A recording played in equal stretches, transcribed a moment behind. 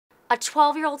A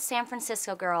 12-year-old San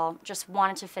Francisco girl just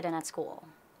wanted to fit in at school.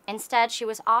 Instead, she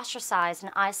was ostracized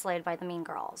and isolated by the mean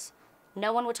girls.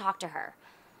 No one would talk to her.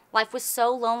 Life was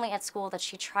so lonely at school that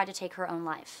she tried to take her own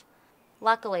life.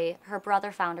 Luckily, her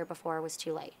brother found her before it was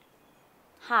too late.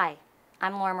 Hi,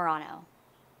 I'm Laura Marano.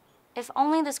 If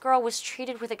only this girl was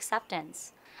treated with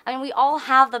acceptance. I mean, we all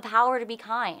have the power to be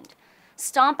kind.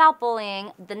 Stomp Out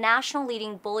Bullying, the national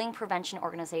leading bullying prevention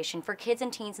organization for kids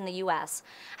and teens in the U.S.,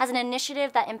 has an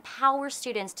initiative that empowers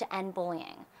students to end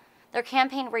bullying. Their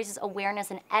campaign raises awareness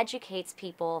and educates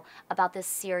people about this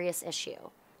serious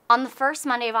issue. On the first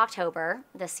Monday of October,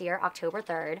 this year, October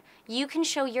 3rd, you can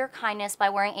show your kindness by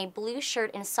wearing a blue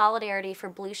shirt in solidarity for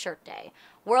Blue Shirt Day,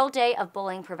 World Day of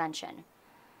Bullying Prevention.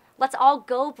 Let's all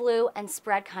go blue and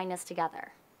spread kindness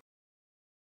together.